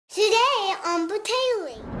Today on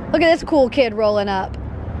Bratayley. Look at this cool kid rolling up.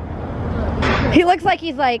 He looks like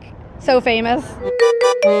he's like so famous. It's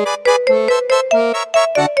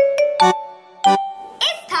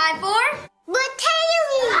time for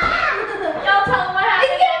Bratayley. Y'all tell him what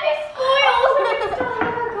happened. He's gonna be spoiled.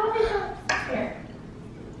 Here.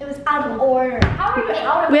 It was out of order. How are you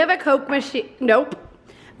out of We have a Coke machine. Nope.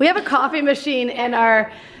 We have a coffee machine in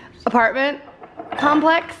our apartment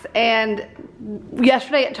complex, and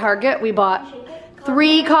yesterday at Target we bought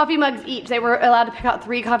 3 coffee mugs each. They were allowed to pick out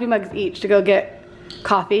 3 coffee mugs each to go get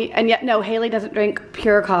coffee, and yet no, Hayley doesn't drink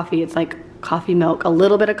pure coffee. It's like coffee milk, a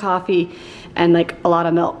little bit of coffee and like a lot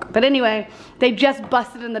of milk. But anyway, they just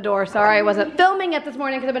busted in the door. Sorry I wasn't filming it this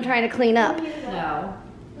morning because I've been trying to clean up. No.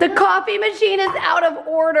 The coffee machine is out of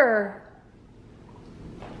order.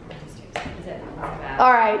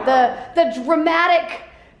 All right, the dramatic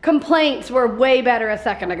complaints were way better a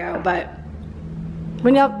second ago, but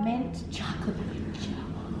when y'all Mint chocolate. It's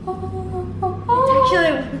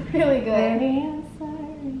actually really good.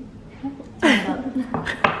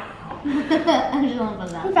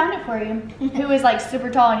 Who found it for you? Who was like super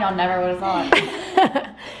tall and y'all never would have thought?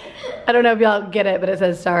 I don't know if y'all get it, but it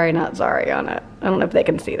says sorry, not sorry on it. I don't know if they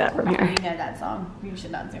can see that from here. You know that song. You should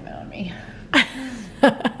not zoom in on me.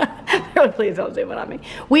 Really, please don't zoom in on me.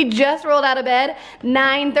 We just rolled out of bed,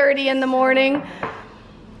 9:30 in the morning.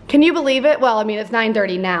 Can you believe it? Well, I mean, it's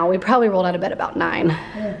 9:30 now. We probably rolled out of bed about 9.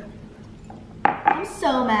 I'm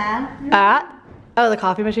so mad. Oh, the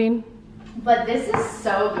coffee machine? But this is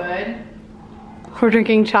so good. We're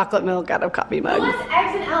drinking chocolate milk out of coffee mugs. What's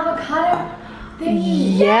eggs and avocado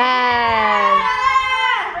thingy? Yes!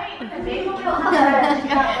 Wait, the bagel got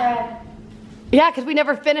bread. Yeah, because we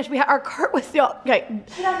never finished. Our cart was still, okay.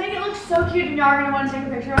 Should I make it look so cute and y'all are gonna want to take a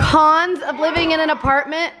picture of it? Cons of living in an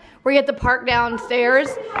apartment where you have to park downstairs.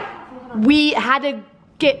 We had to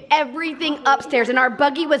get everything upstairs and our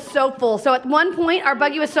buggy was so full. So at one point, our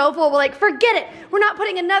buggy was so full, we're like, forget it. We're not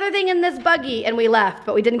putting another thing in this buggy. And we left,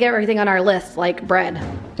 but we didn't get everything on our list, like bread.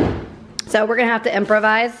 So we're gonna have to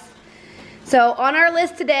improvise. So on our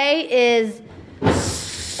list today is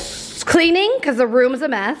cleaning, because the room's a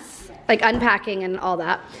mess, like unpacking and all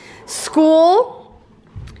that. School.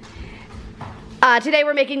 Today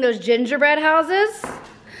we're making those gingerbread houses.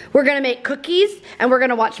 We're gonna make cookies and we're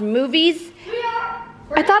gonna watch movies.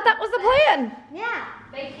 I thought that was the plan. Yeah.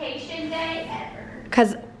 Vacation day ever.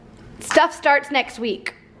 Because stuff starts next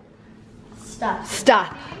week. Stuff.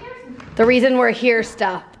 Stuff. The reason we're here,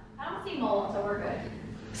 stuff. I don't see mold, so we're good.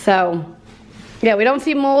 So, yeah, we don't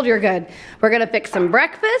see mold, you're good. We're gonna fix some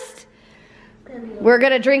breakfast. We're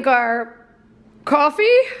gonna drink our coffee.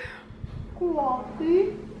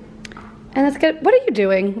 And that's good. What are you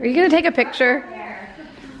doing? Are you gonna take a picture?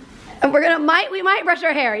 And we might brush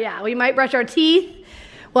our hair, yeah. We might brush our teeth.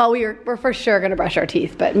 Well, we're for sure gonna brush our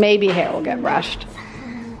teeth, but maybe hair will get brushed.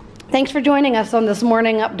 Thanks for joining us on this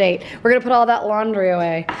morning update. We're gonna put all that laundry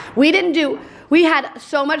away. We had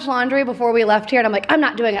so much laundry before we left here, and I'm like, I'm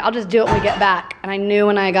not doing it. I'll just do it when we get back. And I knew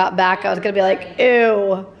when I got back, I was gonna be like,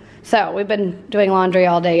 ew. So we've been doing laundry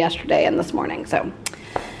all day yesterday and this morning, so.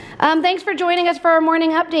 Thanks for joining us for our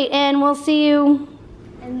morning update, and we'll see you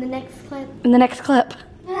In the next clip. in the next clip.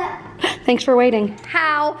 Thanks for waiting.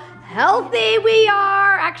 How healthy we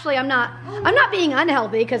are. Actually, I'm not being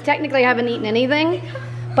unhealthy because technically I haven't eaten anything,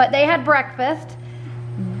 but they had breakfast.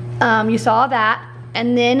 You saw that,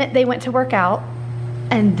 and then they went to work out,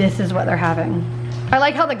 and this is what they're having. I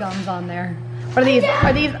like how the gum's on there. What are these?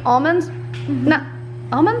 Are these almonds? No,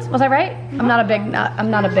 almonds? Was I right? I'm not a big nut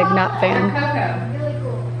fan. Cocoa.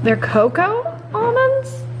 They're cocoa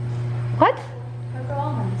almonds? What? Cocoa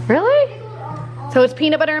almonds. Really? So it's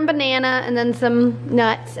peanut butter and banana, and then some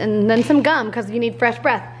nuts, and then some gum, because you need fresh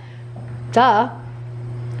breath. Duh.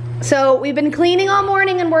 So we've been cleaning all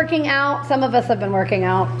morning and working out. Some of us have been working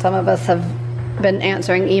out. Some of us have been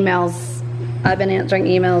answering emails. I've been answering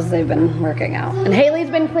emails. They've been working out. And Hayley's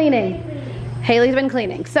been cleaning. Hayley's been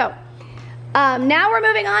cleaning. So now we're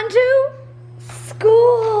moving on to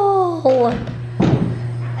school.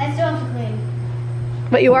 I still have to clean.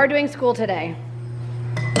 But you are doing school today.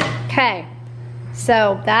 Okay.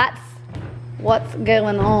 So that's what's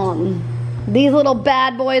going on. These little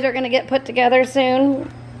bad boys are gonna get put together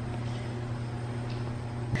soon.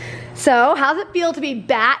 So how's it feel to be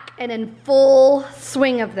back and in full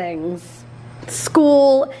swing of things?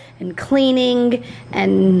 School and cleaning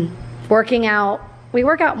and working out. We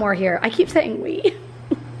work out more here. I keep saying we.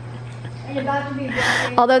 And about to be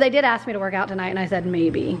Although they did ask me to work out tonight and I said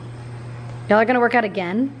maybe. Y'all are gonna work out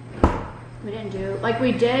again? We didn't do, like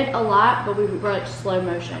we did a lot, but we were like slow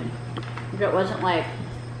motion. It wasn't like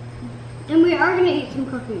And we are gonna eat some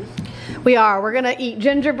cookies. We are. We're gonna eat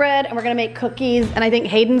gingerbread and we're gonna make cookies. And I think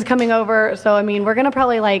Hayden's coming over. So I mean, we're gonna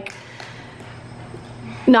probably like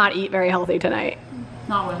not eat very healthy tonight.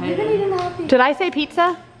 Not with Hayley. Did I say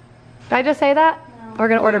pizza? Did I just say that? No. We're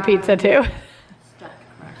gonna order pizza too.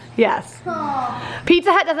 Yes. Aww.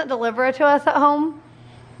 Pizza Hut doesn't deliver it to us at home.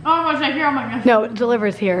 Oh my gosh, I hear, oh my gosh. No, it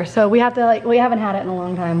delivers here. So we have to like, we haven't had it in a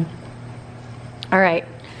long time. All right.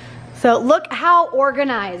 So look how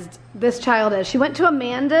organized this child is. She went to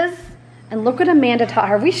Amanda's and look what Amanda taught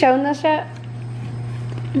her. Have we shown this yet?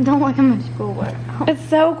 Don't look at my schoolwork. It's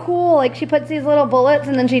so cool. Like she puts these little bullets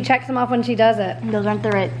and then she checks them off when she does it. Those aren't the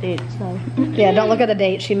right dates, so. Yeah, don't look at the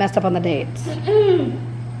dates. She messed up on the dates.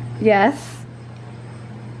 Yes.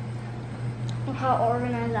 Look how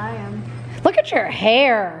organized I am. Look at your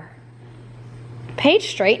hair. Paige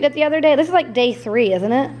straightened it the other day. This is like day 3,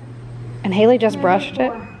 isn't it? And Hayley just brushed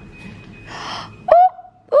it. Oop,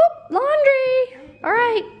 oop, laundry. All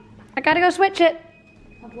right, I gotta go switch it.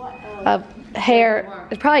 Of what? Hair.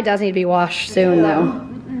 It probably does need to be washed soon though.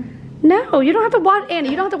 No, you don't have to wash, Annie.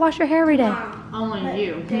 You don't have to wash your hair every day. Only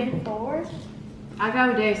you. Day 4? I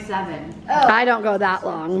go day 7. Oh. I don't go that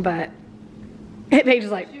long, but Paige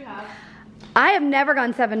is like, You have. I have never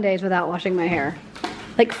gone 7 days without washing my hair.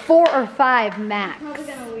 Like 4 or 5 max. Probably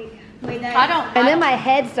gonna week. Wait, I don't. And then my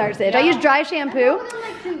head starts to itch. I use dry shampoo.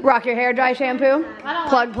 Rock your hair dry shampoo.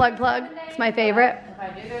 Plug, plug, plug. It's my favorite. If I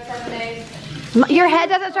do go 7 days. Your head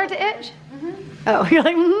doesn't start to itch? Oh, you're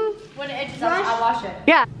like, When it itches, I'll wash it.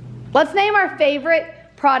 Yeah. Let's name our favorite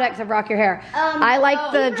products of Rock Your Hair. I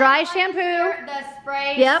like the dry shampoo. The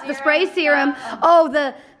spray. Yep, the spray serum. Oh,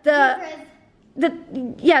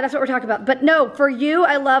 yeah, that's what we're talking about. But no, for you,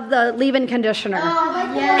 I love the leave-in conditioner. Oh,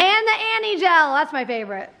 And the Annie gel. That's my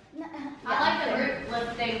favorite. I like the root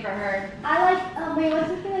lip thing for her. I like, wait, what's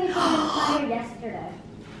the thing that you put in the fire yesterday?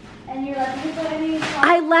 And you're like, you put it in your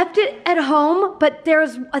I left it at home, but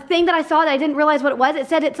there's a thing that I saw that I didn't realize what it was. It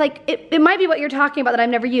said it's like, it might be what you're talking about that I've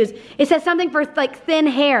never used. It says something for like thin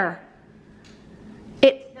hair.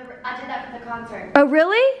 I did that for the concert. Oh,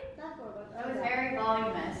 really? It was very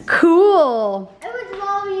voluminous. Cool. It was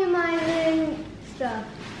volumizing stuff.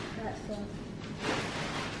 That stuff.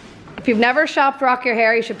 If you've never shopped Rock Your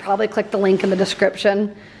Hair, you should probably click the link in the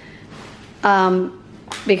description.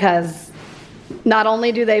 Because not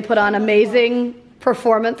only do they put on amazing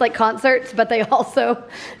performance like concerts, but they also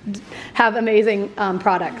have amazing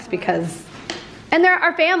products and they're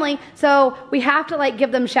our family, so we have to like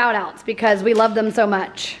give them shout outs because we love them so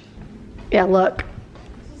much. Yeah, look.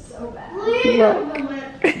 So bad. Look.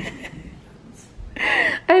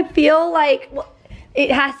 I feel like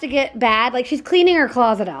it has to get bad. Like she's cleaning her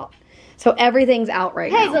closet out. So everything's out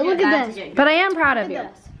right Hey, now. but look at this. But I am proud of you.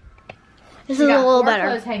 This is a little 4 better.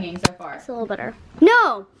 clothes hanging so far. It's a little better.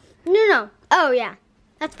 No. Oh yeah,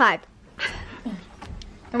 that's 5.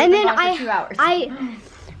 And then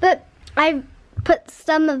but I put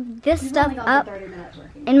some of this stuff up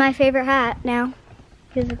in my favorite hat now.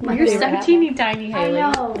 You're so teeny tiny, Hayley.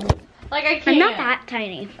 I know. Like I can't. I'm not that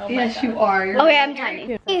tiny. Oh yes, you are. Okay, I'm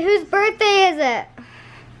tiny. Hey, whose birthday is it?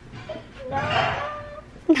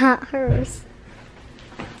 Not hers.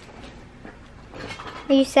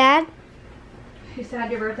 Are you sad? You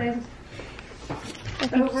sad your birthday's I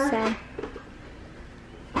think she's sad.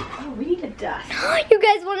 Oh, we need to dust. You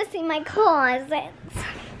guys want to see my closet?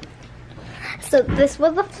 So this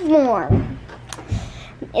was the floor.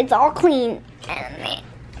 It's all clean. And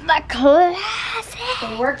the closet.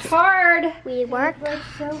 We worked hard. We worked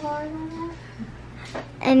so hard on that.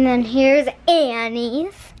 And then here's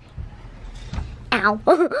Annie's. Ow.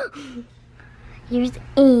 Here's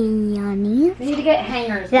Annie's. We need to get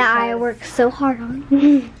hangers. That I worked so hard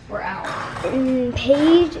on. We're out. And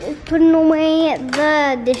Paige is putting away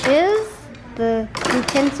the dishes, the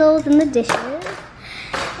utensils and the dishes.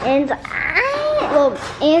 And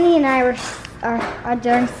Annie and I are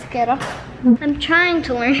doing skittle. I'm trying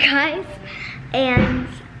to learn, guys. And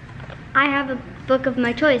I have a book of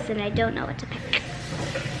my choice and I don't know what to pick.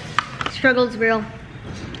 Struggle's real.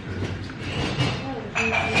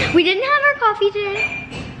 We didn't have our coffee today,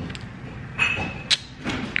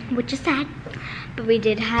 which is sad. But we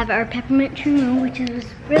did have our peppermint churro, which was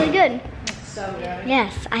really good. So good.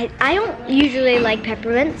 Yes, I don't usually like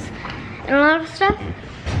peppermints and a lot of stuff.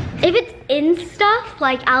 If it's in stuff,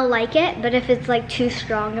 like I'll like it, but if it's like too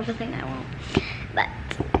strong of a thing, I won't. But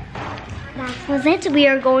that was it. We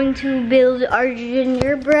are going to build our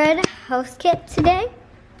gingerbread house kit today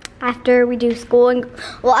after we do school and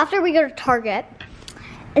after we go to Target.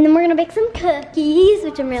 And then we're gonna bake some cookies,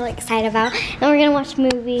 which I'm really excited about. And we're gonna watch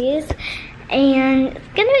movies. And it's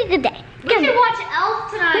gonna be a good day. We should watch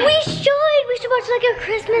Elf tonight. We should watch like a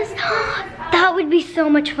Christmas. That would be so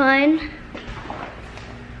much fun.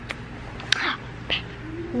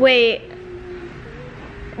 Wait.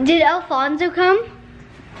 Did Alfonso come?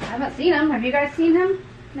 I haven't seen him. Have you guys seen him?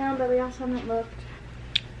 No, but we also haven't looked.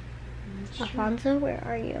 Alfonso, where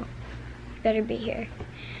are you? You better be here.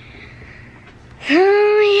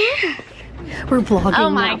 Oh, yeah. We're vlogging Oh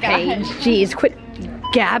my now, Paige. gosh. Jeez, quit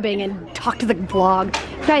gabbing and talk to the vlog.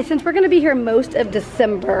 Guys, since we're gonna be here most of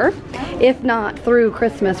December, if not through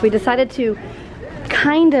Christmas, we decided to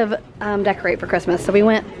kind of decorate for Christmas. So we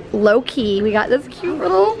went low key. We got this cute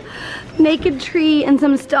little naked tree and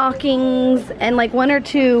some stockings and like 1 or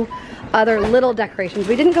 2 other little decorations.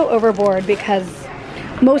 We didn't go overboard because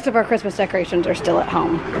most of our Christmas decorations are still at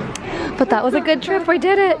home. But that was a good trip. We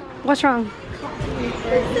did it. What's wrong?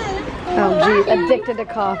 Oh geez, addicted to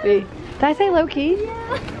coffee. Did I say low key?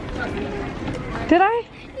 Did I?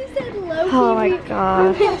 You said low. Oh my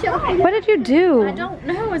gosh. What did you do? I don't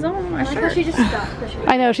know. It's on my shirt. She just stopped pushing.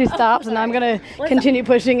 I know, she stops and I'm gonna continue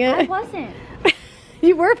pushing I it. wasn't.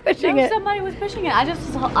 You were pushing No, it. somebody was pushing it. I just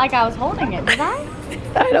was like I was holding it. Did I?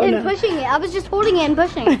 I don't And know. pushing it. I was just holding it and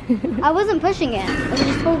pushing it. I wasn't pushing it. I was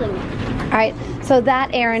just holding it. Alright, so that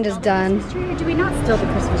errand is done. Tree, or do we not steal the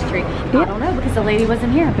Christmas tree? I don't know because the lady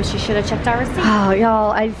wasn't here, but she should have checked our receipt. Oh,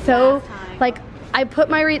 y'all, I so, Last time. like, I put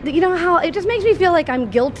my, you know how, it just makes me feel like I'm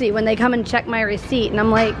guilty when they come and check my receipt. And I'm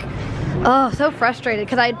like, oh, so frustrated frustrated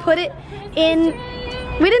because I had put it in.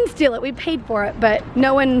 We didn't steal it, we paid for it, but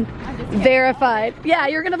no one verified. Yeah,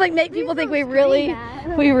 you're gonna like make people think we really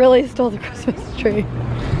stole the Christmas tree.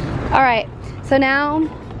 All right, so now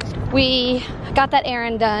we got that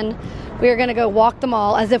errand done. We are gonna go walk the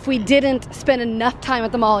mall as if we didn't spend enough time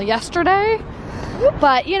at the mall yesterday.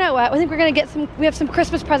 But you know what, I think we're gonna get we have some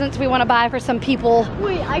Christmas presents we wanna buy for some people.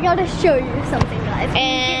 Wait, I gotta show you something, guys.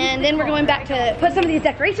 And then we're going back to put some of these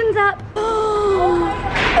decorations up. Oh my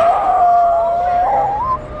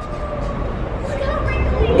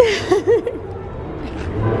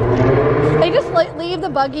They just like leave the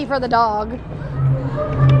buggy for the dog.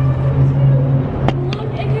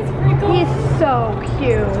 He's so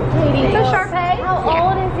cute. He's so Sharpay. How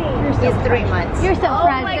old is he? He's 3 months. You're so Oh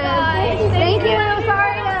precious. my gosh. Thank you. I'm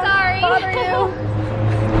sorry to bother you.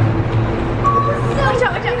 Watch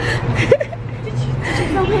out, watch out.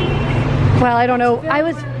 Well, I don't know. I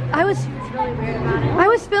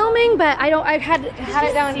was filming, but I had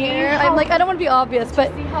it down here. I'm like, I don't want to be obvious,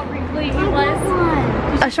 but See how wrinkly he was?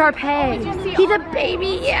 a Sharpay. He's a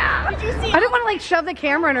baby, yeah. I didn't want to like shove the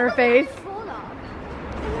camera in her face.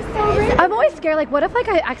 I'm always scared, like what if like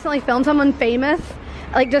I accidentally film someone famous,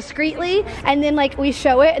 like discreetly, and then like we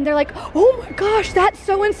show it and they're like, oh my gosh, that's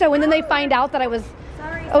so-and-so, and then they find out that I was,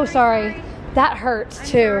 oh sorry, that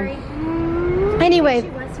hurts too. Anyway,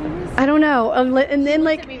 I don't know, and then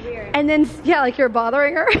like, and then yeah, like you're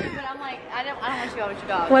bothering her. But I'm like, I don't want you to go with your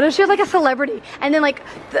dog. What if she was like a celebrity, and then like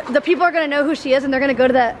the people are gonna know who she is, and they're gonna go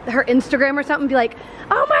to her Instagram or something and be like,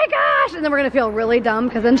 oh my gosh, and then we're gonna feel really dumb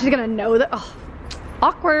because then she's gonna know that. Oh,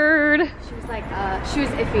 awkward. She was like, she was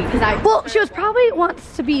iffy because Well, she was probably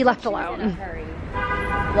wants to be left in a alone. hurry.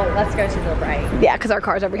 Look, let's go to the right. Yeah, because our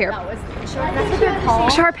car's over here. That was that's what they're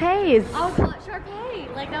called. Sharpays. Oh,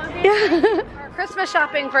 Sharpay. Like that would be. Yeah. Our Christmas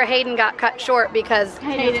shopping for Hayden got cut short because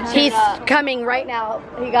he's coming right now.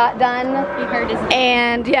 He got done. He hurt his knee.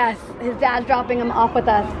 And yes, his dad's dropping him off with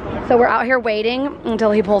us. So we're out here waiting until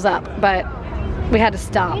he pulls up, but we had to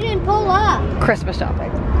stop Hayden, pull up. Christmas shopping.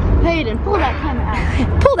 Hayden, pull that camera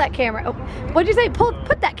out. Pull that camera. Oh, what'd you say?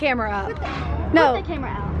 Put that camera up. No, Put that camera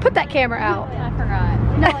out. put that camera out. I forgot.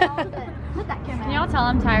 No, put that camera Can y'all tell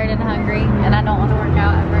I'm tired and hungry and I don't want to work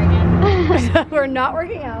out ever again? We're not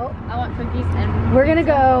working out. I want cookies and We're gonna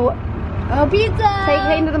go Oh, pizza. take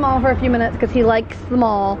Hayden to the mall for a few minutes because he likes the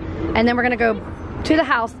mall, and then we're gonna go to the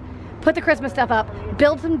house, put the Christmas stuff up,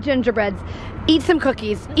 build some gingerbreads, eat some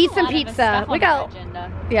cookies, eat some pizza. We go.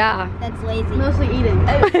 Yeah. That's lazy. Mostly eating.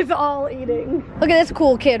 It's all eating. Look at this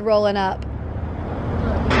cool kid rolling up.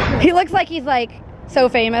 He looks like he's like so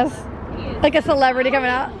famous. Like a celebrity coming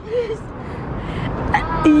out.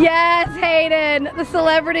 Yes, Hayden. The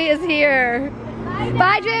celebrity is here.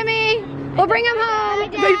 Bye, Jimmy. We'll bring him home.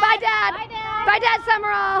 Bye, Dad. Bye, Dad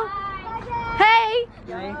Summerall. Hey.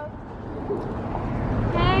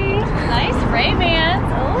 Hey, nice Ray-Bans.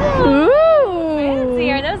 Ooh.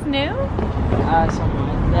 Fancy. Are those new?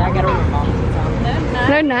 Somewhat. Yeah, I got over mom's time.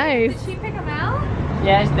 They're nice. Did she pick them out?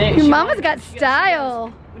 Yeah, Your mama's got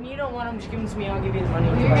style. When you don't want them, just give them to me. I'll give you the money.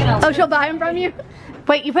 Oh, she'll buy them from you?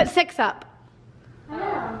 Wait, you put 6 up.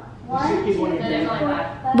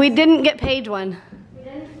 We didn't get page one.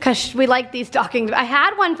 Because we like these stockings. I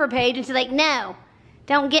had one for Paige and she's like, no,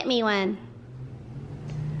 don't get me one.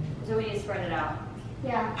 So we need to spread it out.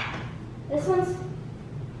 Yeah. This one's.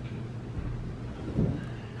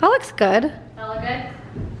 That looks good. That look good?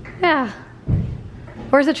 Yeah.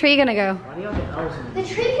 Where's the tree gonna go? Why do you have the L's in The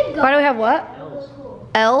tree could go. Why do we have what? L's?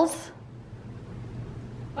 L's?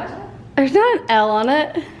 What? There's not an L on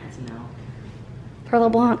it. It's an L. Perla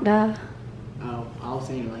Blanc, duh. Oh, I was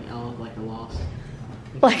thinking like L like a loss.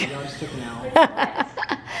 Like- Y'all just took an L.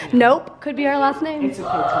 Nope. Could be our last name. It's okay,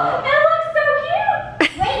 Todd. That looks so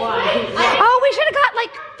cute! Why? Oh, we should have got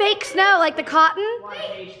like fake snow, like the cotton.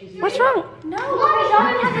 What's wrong? No, because y'all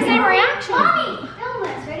didn't have the same reaction. Mommy, film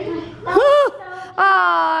this. Ready?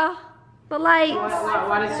 Aw, the lights.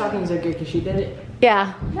 Why did stockings look good? Because she did it.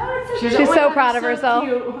 Yeah, No, it's so She's she's like, so "Oh my proud God, of it's so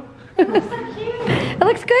herself. cute." It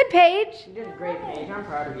looks good, Paige. You did a great, Paige. I'm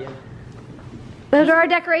proud of you. Those are our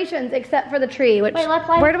decorations, except for the tree. Which, Wait, let's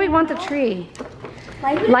light where do we want the tree?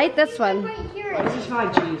 Light this one. Right here. Why does it smell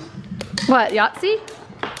like cheese? What, Yahtzee?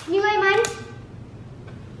 You light mine?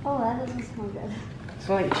 Oh, that doesn't smell good. It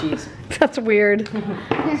smells like cheese. That's weird.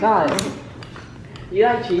 Smell it. You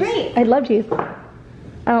like cheese? Great. I love cheese.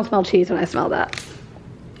 I don't smell cheese when I smell that.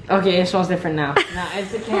 Okay, it smells different now. No,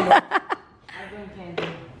 it's the candle. I bring candy.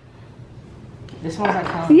 This smells like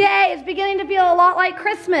home. Yay, it's beginning to feel a lot like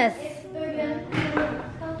Christmas.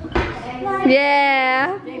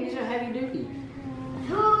 Yeah. Dang, these are heavy duty.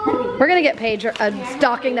 We're gonna get Paige a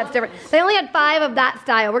stocking that's different. They only had 5 of that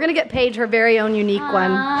style. We're gonna get Paige her very own unique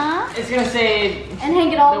one. It's gonna say And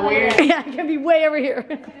hang it all the the way. weird, Yeah, it can be way over here.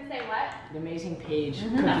 It's gonna say what? the amazing Paige,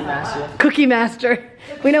 Cookie Master. Cookie Master.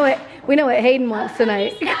 We know what Hayden wants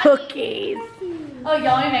tonight. Cookies. Oh, y'all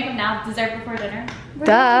want me to make them now? Dessert before dinner?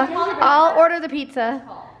 Duh. I'll order the pizza.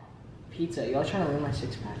 Pizza. Y'all trying to ruin my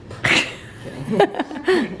 6-pack?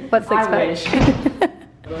 Kidding. What's I 6-pack?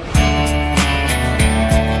 wish.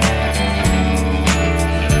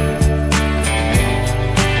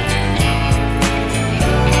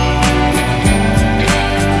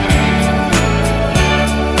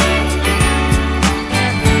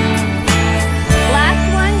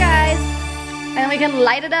 Last one, guys. And we can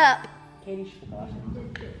light it up. Katie should put the last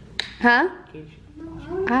one. Huh? Katie should put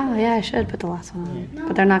the last Oh, yeah, I should put the last one on.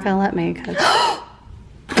 But they're not gonna let me because.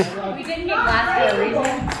 We didn't get glass for a reason.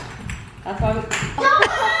 That's why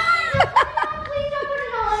Please don't put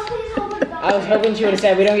it on. Please don't put it on. I was hoping she would have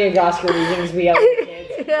said we don't get glass for reasons we have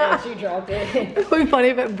kids. Yeah. And she dropped it. It would be funny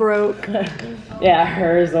if it broke. Yeah,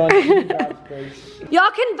 hers the one she dropped breaks.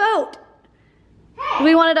 Y'all can vote. Do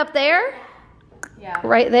we want it up there? Yeah.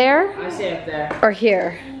 Right there? I say up there. Or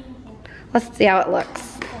here? Let's see how it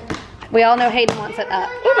looks. We all know Hayden wants it up.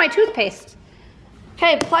 Oh, my toothpaste.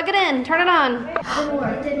 Okay, plug it in. Turn it on.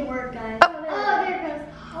 It didn't work, guys. Oh. Oh, there it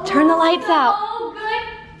goes. Turn the lights out. Oh,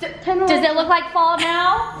 good. Turn the Does lights it look like fall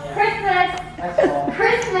now? Yeah. Christmas. That's all.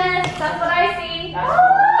 Christmas. That's what I see. That's all.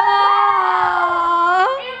 Aww.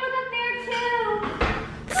 And look up there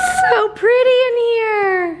too. So pretty in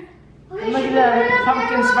here. And look at the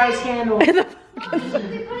pumpkin spice candle. Should we put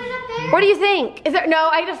it up there? What do you think? Is there, no,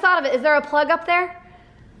 I just thought of it. Is there a plug up there?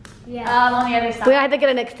 Yeah. On the other side. We have to get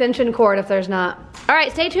an extension cord if there's not. All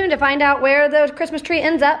right, stay tuned to find out where the Christmas tree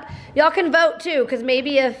ends up. Y'all can vote too, because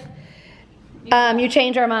maybe if you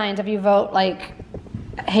change our minds, if you vote like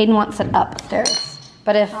Hayden wants it upstairs.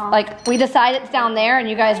 But if like we decide it's down there and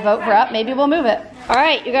you guys vote for up, maybe we'll move it. All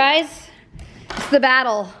right, you guys, it's the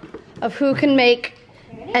battle of who can make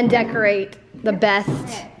and decorate the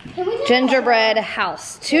best Can we do gingerbread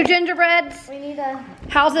house. 2 gingerbreads. We need a.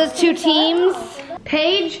 Houses, 2 teams.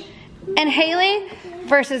 Paige and Hayley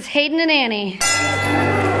versus Hayden and Annie.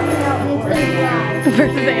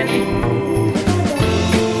 Versus Annie.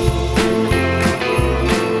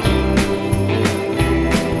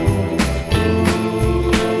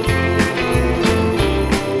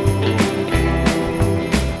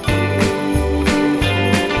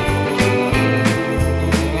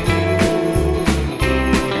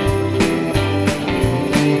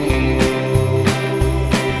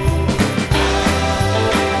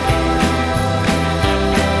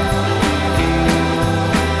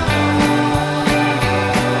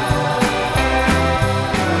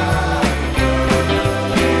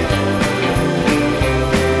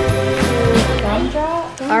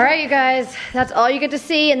 All right, you guys, that's all you get to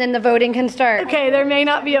see, and then the voting can start. Okay, there may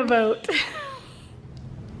not be a vote.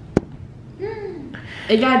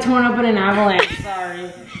 It got torn up in an avalanche. Sorry.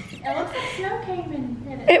 It looks like snow came and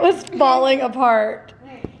hit it. It was falling apart.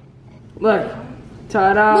 Look.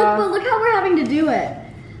 Ta-da. Look how we're having to do it.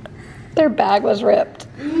 Their bag was ripped.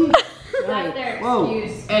 Not their Whoa.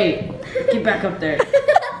 excuse. Hey, get back up there.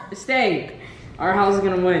 Stay. Our house is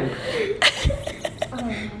gonna win.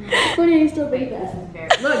 What do you still think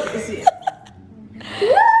that? Look, see.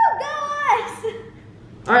 Woo, guys!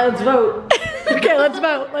 Alright, let's vote. Okay, let's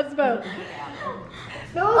vote. Let's vote.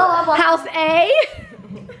 Oh, House A.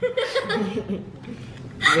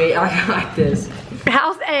 Wait, I got this.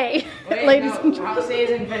 House A. Wait, Ladies no, and gentlemen. house A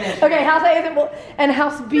isn't finished. Okay, House A isn't, and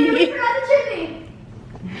House B. we forgot the chimney.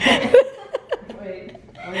 Wait,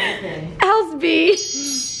 okay. House B.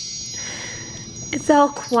 It's all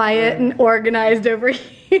quiet and organized over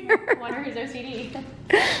here. Wonder who's OCD.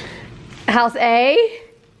 House A.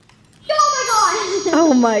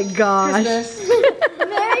 Oh my god! Oh my gosh.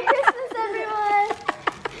 Merry Christmas, everyone!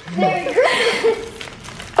 Merry Christmas!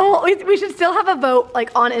 Oh, we should still have a vote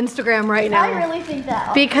like on Instagram right now. I really think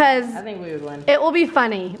that. Because I think we would win. it will be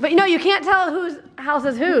funny. But you know, you can't tell whose house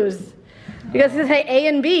is whose. Because you say A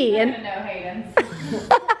and B. And No Hayden's.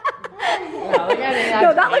 Wow, look at it.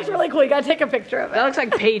 no, that looks really cool. You gotta take a picture of That it. looks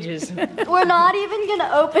like pages. We're not even gonna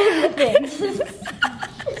open the things.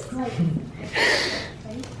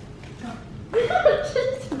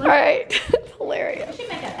 All right, it's hilarious. We should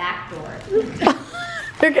make a back door.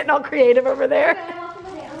 They're getting all creative over there.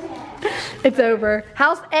 It's over.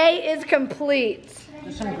 House A is complete.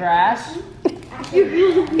 There's some grass.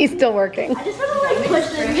 He's still working. I just wanna like push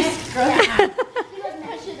them. Just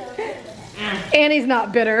push it over. And he's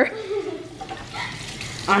not bitter.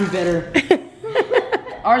 I'm bitter.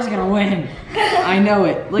 Ours is gonna win. I know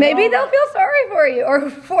it. Look Maybe at all they'll feel sorry for you,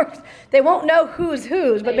 or they won't know who's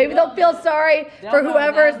whose, but maybe they'll feel sorry for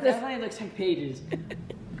whoever's that this definitely looks like pages.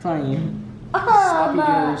 I'm telling you.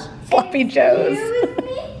 Oh, Sloppy Joes. floppy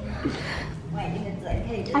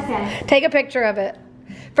Joes. Okay. Take a picture of it.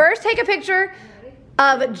 First, take a picture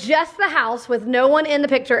of just the house with no one in the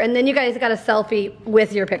picture, and then you guys got a selfie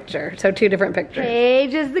with your picture. So 2 different pictures.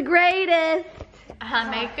 Paige is the greatest.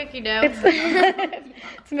 Make cookie dough.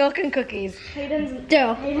 It's milk and cookies.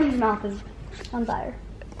 Hayden's mouth is on fire.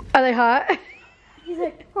 Are they hot? He's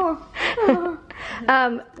like, oh.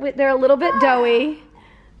 They're a little bit doughy.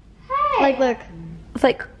 Hey. Like, look. It's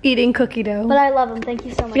like eating cookie dough. But I love them. Thank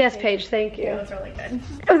you so much. Yes, Paige, thank you. It's really good.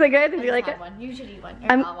 Was it good? Did you like it? One. You should eat one.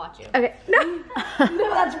 I'm- I'll watch you. Okay. No. No,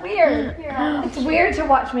 that's weird. It's weird to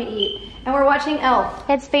watch me eat. And we're watching Elf.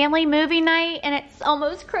 It's family movie night and it's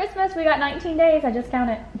almost Christmas. We got 19 days. I just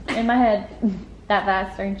counted in my head. That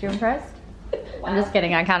fast. Aren't you impressed? I'm just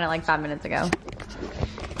kidding. I counted like 5 minutes ago.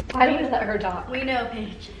 I need to let her talk. We know,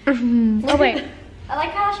 Paige. Oh wait. I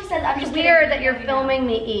like how she said, I'm It's just weird that you're filming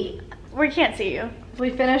me eat. We can't see you. We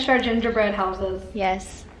finished our gingerbread houses.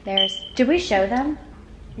 Yes. There's. Did we show them?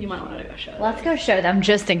 You might want to go show them. Let's go show them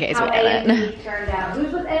just in case How we A and didn't. B turned out.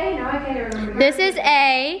 Who's with A? Now I can't remember. This is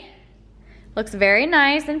A. Looks very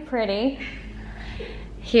nice and pretty.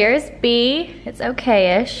 Here's B. It's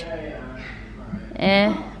okay-ish.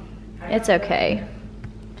 It's okay.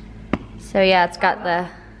 So yeah, it's got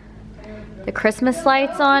the Christmas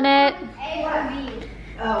lights on it.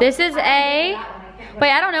 This is A. Wait,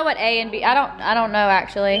 I don't know what A and B. I don't know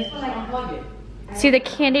actually. See the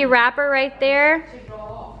candy wrapper right there?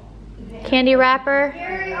 Candy wrapper.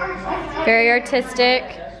 Very artistic.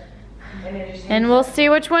 And we'll see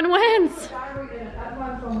which one wins.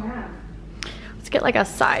 Let's get like a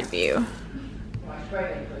side view.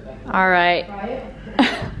 All right.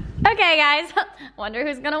 Okay, guys. Wonder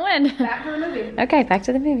who's gonna win. Back to the movie. Okay, back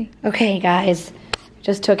to the movie. Okay, guys.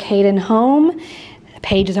 Just took Hayden home.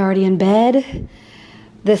 Paige is already in bed.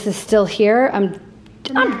 This is still here.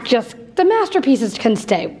 The masterpieces can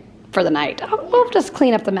stay for the night. We'll just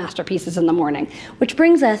clean up the masterpieces in the morning. Which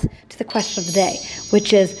brings us to the question of the day,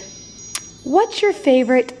 which is, what's your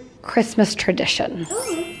favorite Christmas tradition?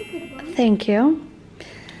 Oh, that's a good one. Thank you.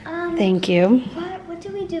 Thank you. What do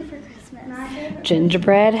we do for Christmas? My favorite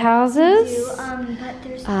Gingerbread houses. but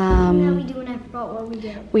there's something that we do and I forgot what we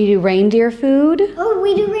do. We do reindeer food. Oh,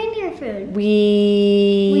 we do reindeer food.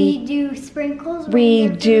 We We do sprinkles. we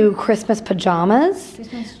reindeer do food, Christmas pajamas.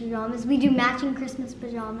 Christmas pajamas. We do matching Christmas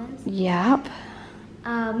pajamas. Yep.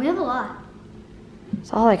 We have a lot.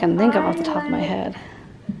 That's all I can think of off the top of my head.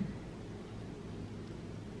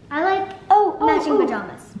 I like matching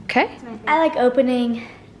pajamas. Okay. I like opening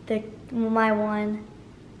my one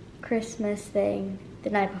Christmas thing the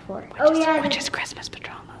night before. Which is Christmas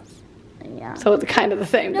pajamas. Yeah. So it's kind of the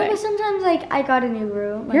same No, thing. but sometimes like I got a new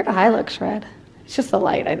room. Your eye looks red. It's just the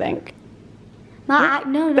light, I think. My eye,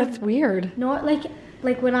 no. That's weird. No,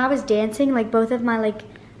 like when I was dancing, like both of my like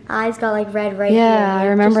eyes got like red right here. Yeah, I like,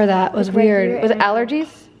 remember just, that. It was like, right weird. here Was it and-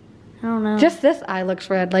 allergies? I don't know. Just this eye looks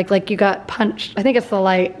red, like you got punched. I think it's the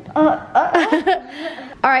light. All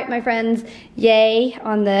right, my friends. Yay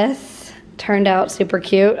on this. turned out super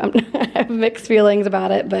cute. I have mixed feelings about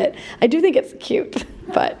it, but I do think it's cute,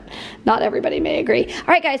 but not everybody may agree. All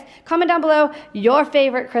right, guys, comment down below your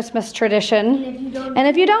favorite Christmas tradition. And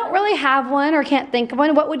if you don't really have one or can't think of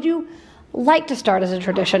one, what would you like to start as a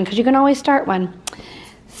tradition? Because you can always start one.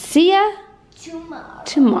 See ya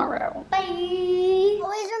tomorrow. Bye.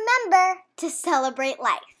 Always remember to celebrate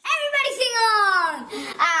life. Everybody sing along.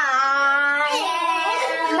 I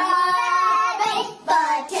am a baked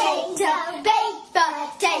potato, baked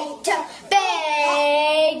potato,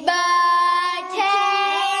 baked potato.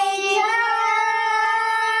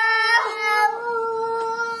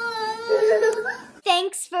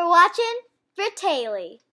 Thanks for watching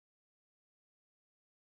Bratayley.